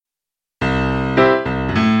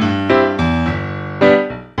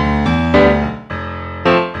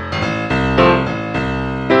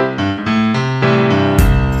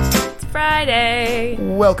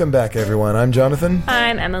Welcome back, everyone. I'm Jonathan.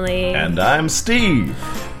 I'm Emily. And I'm Steve.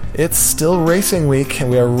 It's still racing week, and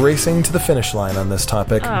we are racing to the finish line on this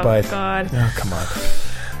topic. Oh, God. Oh, come on.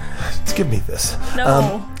 Just give me this.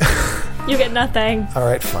 No. You get nothing. All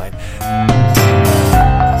right, fine.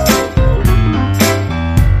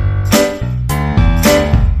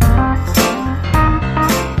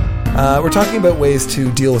 We're talking about ways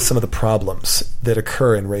to deal with some of the problems that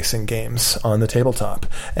occur in racing games on the tabletop.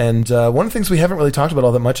 And one of the things we haven't really talked about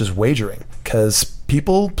all that much is wagering, because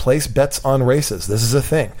people place bets on races. This is a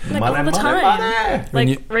thing. Like all the time.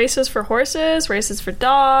 Like races for horses, races for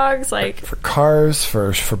dogs, like for cars,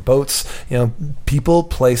 for boats. You know, people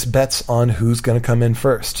place bets on who's going to come in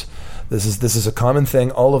first. This is a common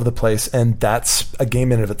thing all over the place, and that's a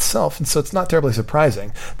game in and of itself. And so it's not terribly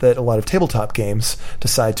surprising that a lot of tabletop games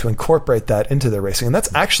decide to incorporate that into their racing. And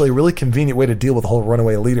that's actually a really convenient way to deal with the whole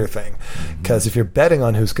runaway leader thing. Because if you're betting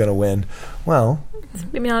on who's going to win, well, it's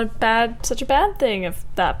maybe not such a bad thing if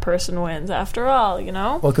that person wins after all, you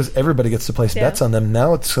know? Well, because everybody gets to place bets on them.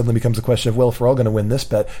 Now it suddenly becomes a question of, well, if we're all going to win this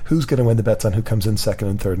bet, who's going to win the bets on who comes in second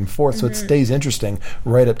and third and fourth? So it stays interesting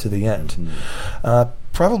right up to the end.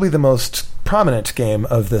 Probably the most prominent game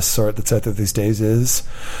of this sort that's out there these days is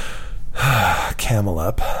Camel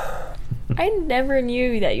Up. I never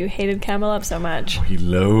knew that you hated Camel Up so much. He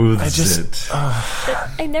loathes it.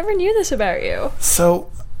 I never knew this about you.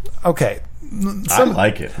 So, okay. I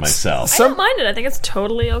like it myself. I don't mind it. I think it's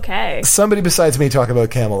totally okay. Somebody besides me talk about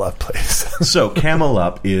Camel Up, please. So Camel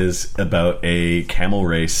Up is about a camel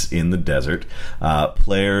race in the desert.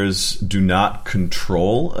 Players do not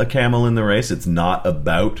control a camel in the race. It's not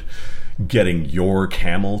about getting your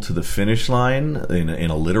camel to the finish line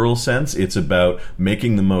in a literal sense. It's about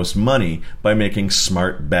making the most money by making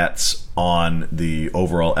smart bets on the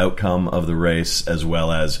overall outcome of the race, as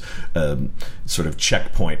well as sort of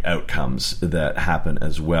checkpoint outcomes that happen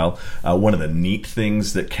as well. One of the neat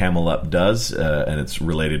things that Camel Up does, and it's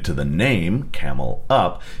related to the name Camel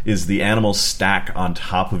Up, is the animals stack on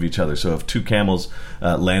top of each other. So if two camels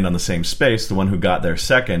land on the same space, the one who got there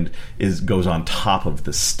second goes on top of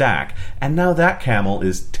the stack, and now that camel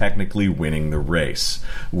is technically winning the race,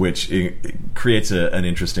 which creates an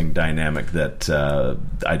interesting dynamic that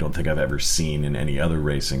I don't think I've ever seen in any other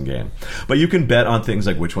racing game. But you can bet on things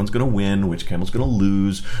like which one's going to win, which camel's going to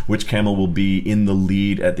lose, which camel will be in the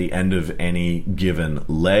lead at the end of any given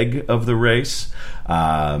leg of the race.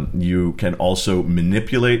 You can also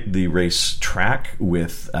manipulate the race track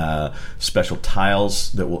with special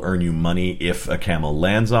tiles that will earn you money if a camel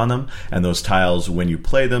lands on them. And those tiles, when you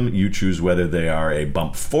play them, you choose whether they are a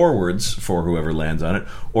bump forwards for whoever lands on it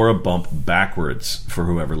or a bump backwards for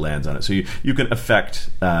whoever lands on it. So you can affect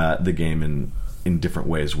the game in different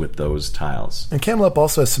ways with those tiles. And Camel Up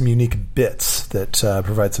also has some unique bits that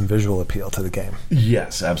provide some visual appeal to the game.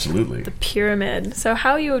 Yes, absolutely. The pyramid. So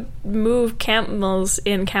how you move camels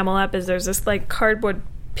in Camel Up is there's this like cardboard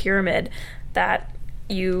pyramid that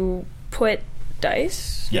you put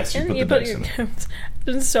dice. Yes, you put the dice in. It's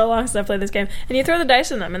been so long since I played this game. And you throw the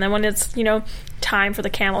dice in them, and then when it's, time for the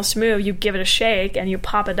camels to move, you give it a shake and you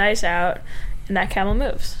pop a dice out, and that camel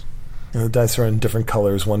moves. The dice are in different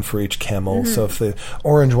colors, one for each camel. So if the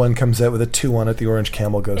orange one comes out with a 2 on it, the orange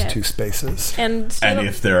camel goes 2 spaces. And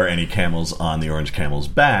if there are any camels on the orange camel's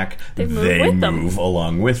back, they move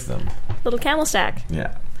along with them. Little camel stack.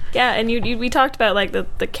 Yeah. Yeah, and we talked about like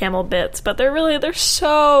the camel bits, but they're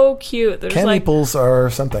so cute. Camels are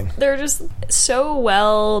something. They're just so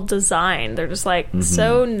well designed. They're just like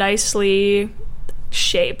so nicely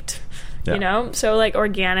shaped, so like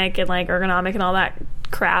organic and like ergonomic and all that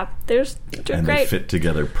crap. They're and great. They fit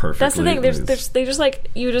together perfectly. That's the thing. They just like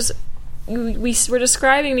we're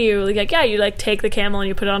describing to you like you like take the camel and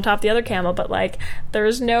you put it on top of the other camel, but like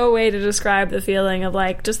there's no way to describe the feeling of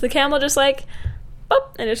like just the camel just like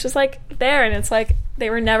boop, and it's just like there, and it's like they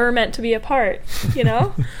were never meant to be apart,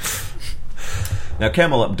 Now,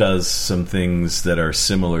 Camel Up does some things that are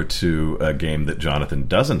similar to a game that Jonathan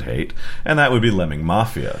doesn't hate, and that would be Lemming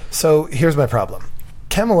Mafia. So here's my problem.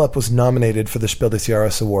 Camel Up was nominated for the Spiel des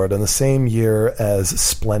Jahres Award in the same year as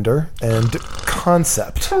Splendor and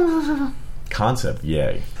Concept. Concept,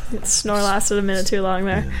 yay. Snore lasted a minute too long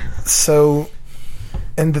there. So,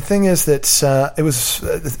 and the thing is that it was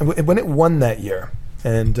when it won that year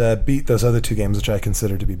and beat those other two games, which I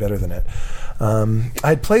consider to be better than it. I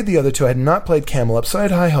had played the other two. I had not played Camel Up, so I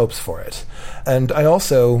had high hopes for it. And I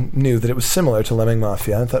also knew that it was similar to Lemming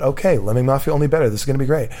Mafia. I thought, okay, Lemming Mafia only better. This is going to be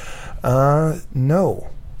great. No.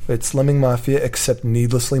 It's Lemming Mafia, except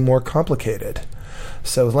needlessly more complicated.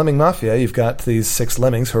 So with Lemming Mafia, you've got these 6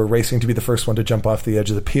 lemmings who are racing to be the first one to jump off the edge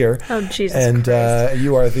of the pier. Oh, Jesus and Christ.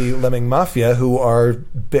 You are the Lemming Mafia who are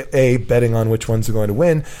A, betting on which ones are going to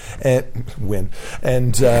win, and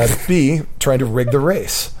B, trying to rig the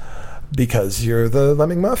race. Because you're the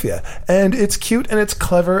Lemming Mafia. And it's cute, and it's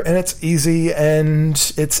clever, and it's easy, and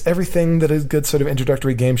it's everything that a good sort of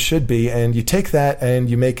introductory game should be. And you take that, and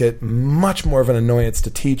you make it much more of an annoyance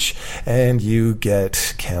to teach, and you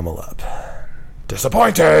get Camel Up.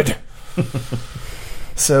 Disappointed!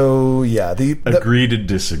 So, yeah. Agree to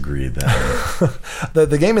disagree, then.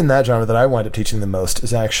 The game in that genre that I wind up teaching the most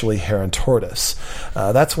is actually Hare and Tortoise.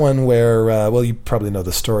 That's one where, you probably know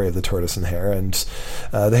the story of the tortoise and hare, and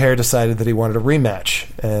the hare decided that he wanted a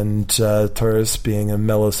rematch, and Tortoise, being a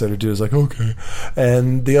mellow sort of dude, is like, okay.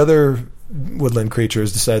 And the other woodland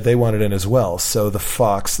creatures decided they wanted in as well, so the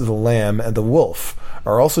fox, the lamb, and the wolf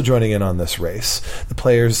are also joining in on this race. The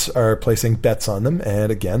players are placing bets on them,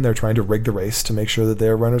 and again, they're trying to rig the race to make sure that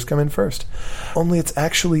their runners come in first. Only it's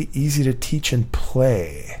actually easy to teach and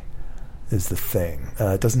play, is the thing.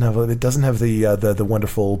 It doesn't have the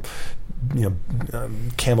wonderful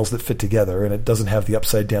camels that fit together, and it doesn't have the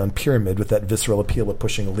upside down pyramid with that visceral appeal of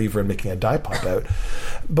pushing a lever and making a die pop out.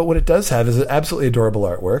 But what it does have is an absolutely adorable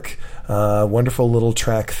artwork, wonderful little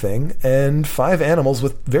track thing, and 5 animals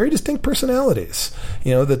with very distinct personalities.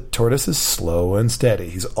 The tortoise is slow and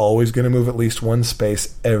steady. He's always going to move at least 1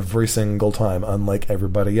 space every single time, unlike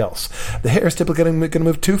everybody else. The hare is typically going to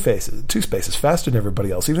move 2 spaces faster than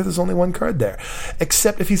everybody else, even if there's only 1 card there.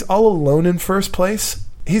 Except if he's all alone in first place,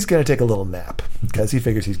 he's going to take a little nap because he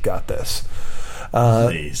figures he's got this.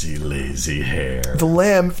 Lazy hare. The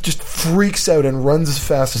lamb just freaks out and runs as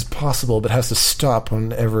fast as possible, but has to stop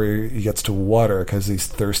whenever he gets to water because he's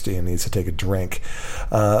thirsty and needs to take a drink.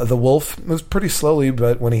 The wolf moves pretty slowly,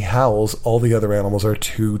 but when he howls, all the other animals are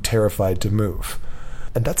too terrified to move.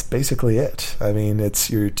 And that's basically it. I mean,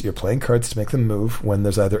 you're playing cards to make them move. When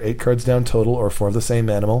there's either 8 cards down total or 4 of the same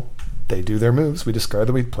animal, they do their moves. We discard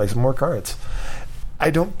them, we play some more cards. I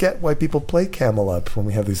don't get why people play Camel Up when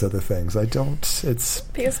we have these other things. I don't. It's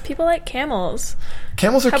because people like camels.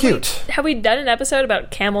 Camels are cute. Have we done an episode about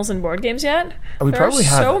camels in board games yet? We probably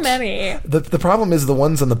haven't. So many. The problem is the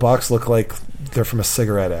ones on the box look like they're from a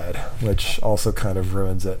cigarette ad, which also kind of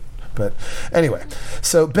ruins it. But anyway,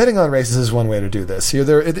 so betting on races is one way to do this.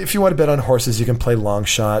 If you want to bet on horses, you can play Long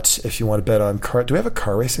Shot. If you want to bet on car, do we have a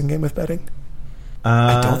car racing game with betting?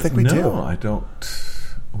 I don't think we do. No, I don't.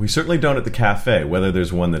 We certainly don't at the cafe. Whether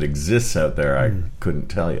there's one that exists out there, I couldn't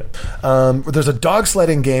tell you. There's a dog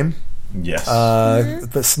sledding game. Yes.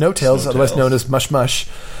 The Snowtails, otherwise known as Mush Mush.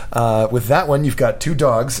 With that one, you've got 2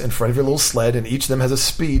 dogs in front of your little sled, and each of them has a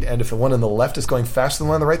speed, and if the one on the left is going faster than the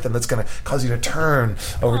one on the right, then that's going to cause you to turn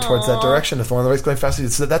over towards that direction. If the one on the right is going faster,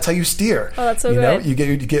 so that's how you steer. Oh, that's so good. You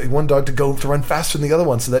get one dog to run faster than the other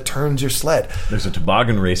one, so that turns your sled. There's a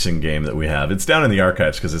toboggan racing game that we have. It's down in the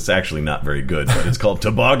archives because it's actually not very good, but it's called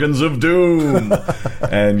Toboggans of Doom.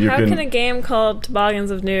 And How can a game called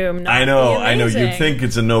Toboggans of Doom not I know. be You'd think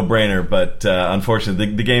it's a no-brainer, but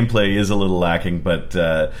unfortunately, the gameplay is a little lacking. But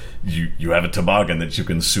you have a toboggan that you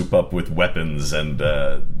can soup up with weapons, and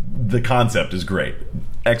the concept is great.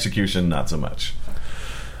 Execution, not so much.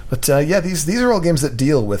 But these are all games that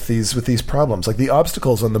deal with these problems. Like the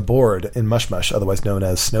obstacles on the board in Mush Mush, otherwise known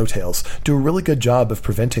as Snowtails, do a really good job of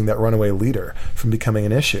preventing that runaway leader from becoming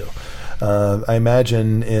an issue. I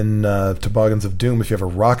imagine in Toboggans of Doom, if you have a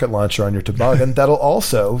rocket launcher on your toboggan, that'll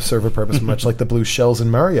also serve a purpose much like the blue shells in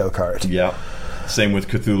Mario Kart. Yeah. Same with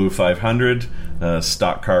Cthulhu 500.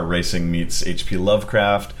 Stock car racing meets H.P.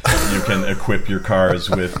 Lovecraft. You can equip your cars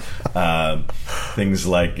with things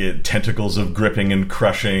like tentacles of gripping and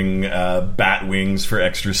crushing, bat wings for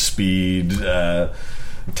extra speed,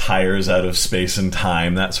 tires out of space and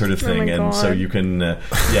time, that sort of thing. And so you can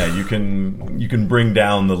you can bring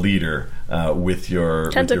down the leader with your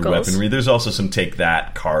weaponry. There's also some take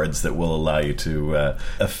that cards that will allow you to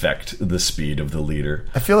affect the speed of the leader.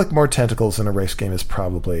 I feel like more tentacles in a race game is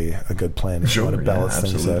probably a good plan if you want to balance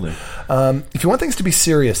things out. If you want things to be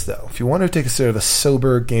serious, though, if you want to take a sort of a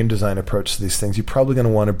sober game design approach to these things, you're probably going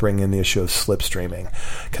to want to bring in the issue of slipstreaming,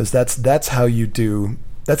 because that's how you do.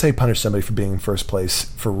 That's how you punish somebody for being in first place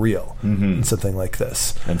for real in something like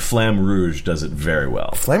this. And Flamme Rouge does it very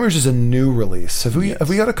well. Flamme Rouge is a new release. Have we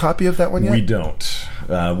got a copy of that one yet? We don't.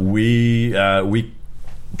 We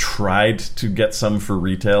tried to get some for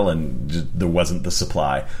retail, and there wasn't the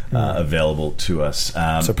supply available to us.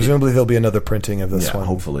 So presumably there'll be another printing of this one.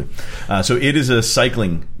 Hopefully. So it is a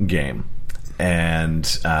cycling game. And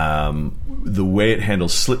the way it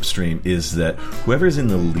handles Slipstream is that whoever's in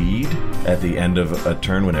the lead at the end of a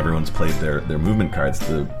turn when everyone's played their movement cards,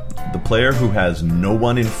 the player who has no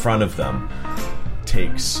one in front of them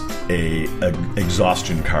takes a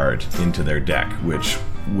exhaustion card into their deck, which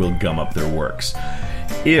will gum up their works.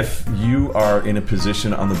 If you are in a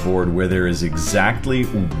position on the board where there is exactly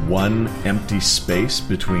one empty space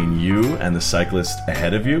between you and the cyclist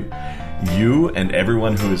ahead of you, you and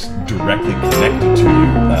everyone who is directly connected to you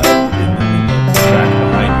in the track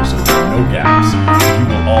behind you, so there are no gaps, you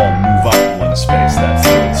will all move up one space. That's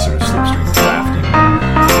the sort of Slipstream drafting.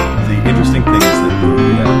 The interesting thing is that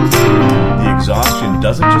the exhaustion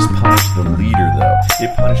doesn't just punish the leader, though.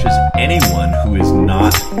 It punishes anyone who is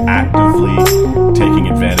not actively taking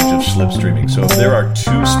advantage of slipstreaming. So if there are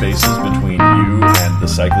two spaces between you and the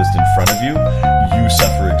cyclist in front of you, you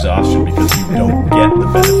suffer exhaustion because you don't get the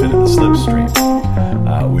benefit of the slipstream,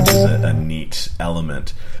 which is a neat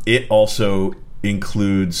element. It also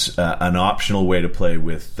includes an optional way to play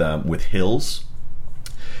with hills.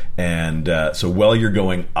 And so while you're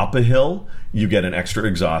going up a hill, you get an extra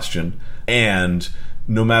exhaustion. And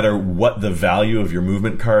no matter what the value of your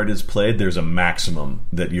movement card is played, there's a maximum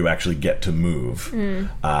that you actually get to move.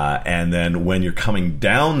 And then when you're coming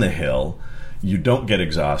down the hill, you don't get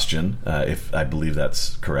exhaustion, if I believe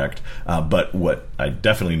that's correct. But what I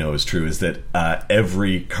definitely know is true is that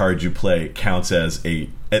every card you play counts as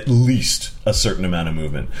at least a certain amount of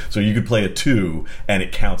movement. So you could play a 2 and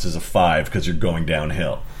it counts as a 5 because you're going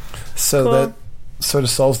downhill. So cool. That sort of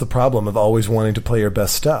solves the problem of always wanting to play your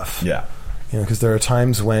best stuff. Yeah. Because there are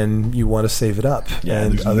times when you want to save it up. Yeah,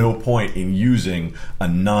 and there's no point in using a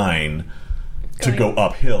 9 to go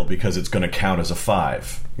uphill because it's going to count as a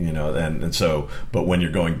 5. And so, but when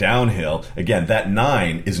you're going downhill, again, that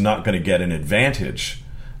 9 is not going to get an advantage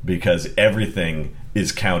because everything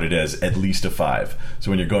is counted as at least a 5.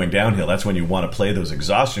 So when you're going downhill, that's when you want to play those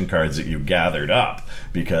exhaustion cards that you gathered up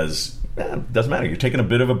because it doesn't matter. You're taking a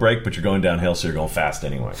bit of a break, but you're going downhill, so you're going fast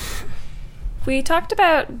anyway. We talked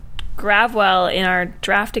about Gravwell in our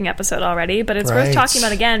drafting episode already, but it's worth talking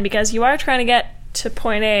about again because you are trying to get to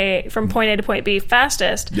point A from point A to point B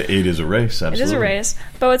fastest. Yeah, it is a race. Absolutely, it is a race.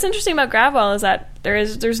 But what's interesting about Gravwell is that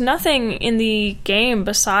there's nothing in the game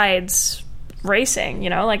besides racing.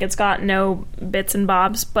 Like it's got no bits and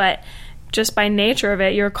bobs, but just by nature of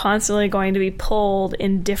it, you're constantly going to be pulled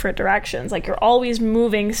in different directions. Like you're always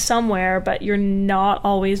moving somewhere, but you're not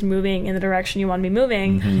always moving in the direction you want to be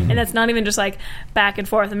moving. And that's not even just like back and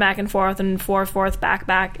forth and back and forth and forth,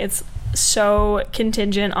 back. It's so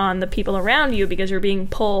contingent on the people around you because you're being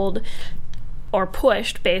pulled or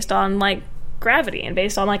pushed based on like gravity and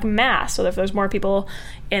based on like mass. So if there's more people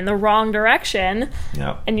in the wrong direction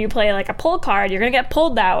and you play like a pull card, you're going to get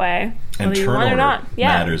pulled that way. And turn order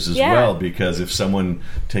matters as well, because if someone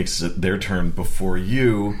takes their turn before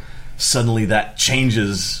you, suddenly that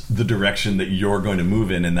changes the direction that you're going to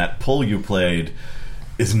move in, and that pull you played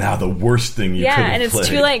is now the worst thing you could have played. Yeah, and it's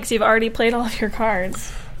too late because you've already played all of your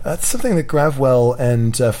cards. That's something that Gravwell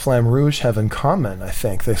and Flamme Rouge have in common, I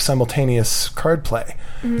think. They have simultaneous card play.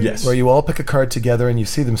 Yes. Where you all pick a card together and you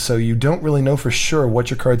see them, so you don't really know for sure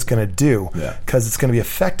what your card's going to do because it's going to be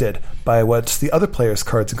affected by what the other player's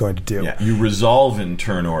cards are going to do. Yeah, you resolve in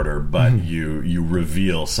turn order, but you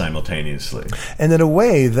reveal simultaneously. And in a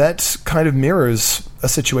way, that kind of mirrors a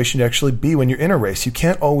situation you'd actually be when you're in a race. You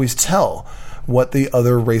can't always tell what the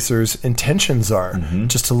other racer's intentions are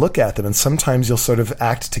just to look at them, and sometimes you'll sort of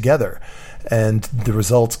act together, and the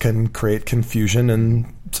results can create confusion and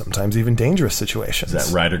sometimes even dangerous situations. Is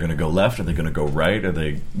that rider going to go left? Are they going to go right? Are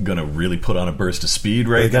they going to really put on a burst of speed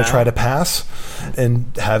right now? Are they going to try to pass?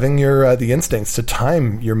 And having your the instincts to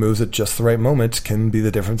time your moves at just the right moment can be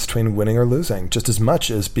the difference between winning or losing, just as much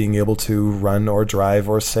as being able to run or drive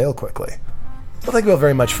or sail quickly. Well, thank you all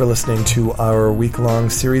very much for listening to our week-long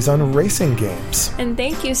series on racing games. And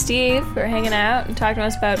thank you, Steve, for hanging out and talking to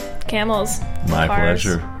us about camels. My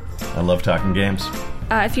pleasure. I love talking games.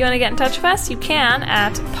 If you want to get in touch with us, you can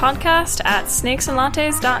at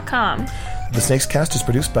podcast@snakesandlattes.com. The SnakesCast is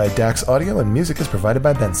produced by Dax Audio, and music is provided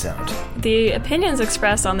by Bensound. The opinions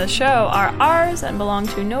expressed on this show are ours and belong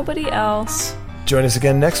to nobody else. Join us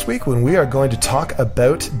again next week when we are going to talk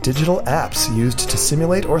about digital apps used to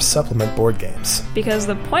simulate or supplement board games. Because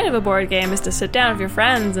the point of a board game is to sit down with your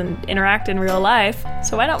friends and interact in real life,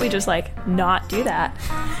 so why don't we just, not do that?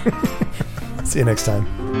 See you next time.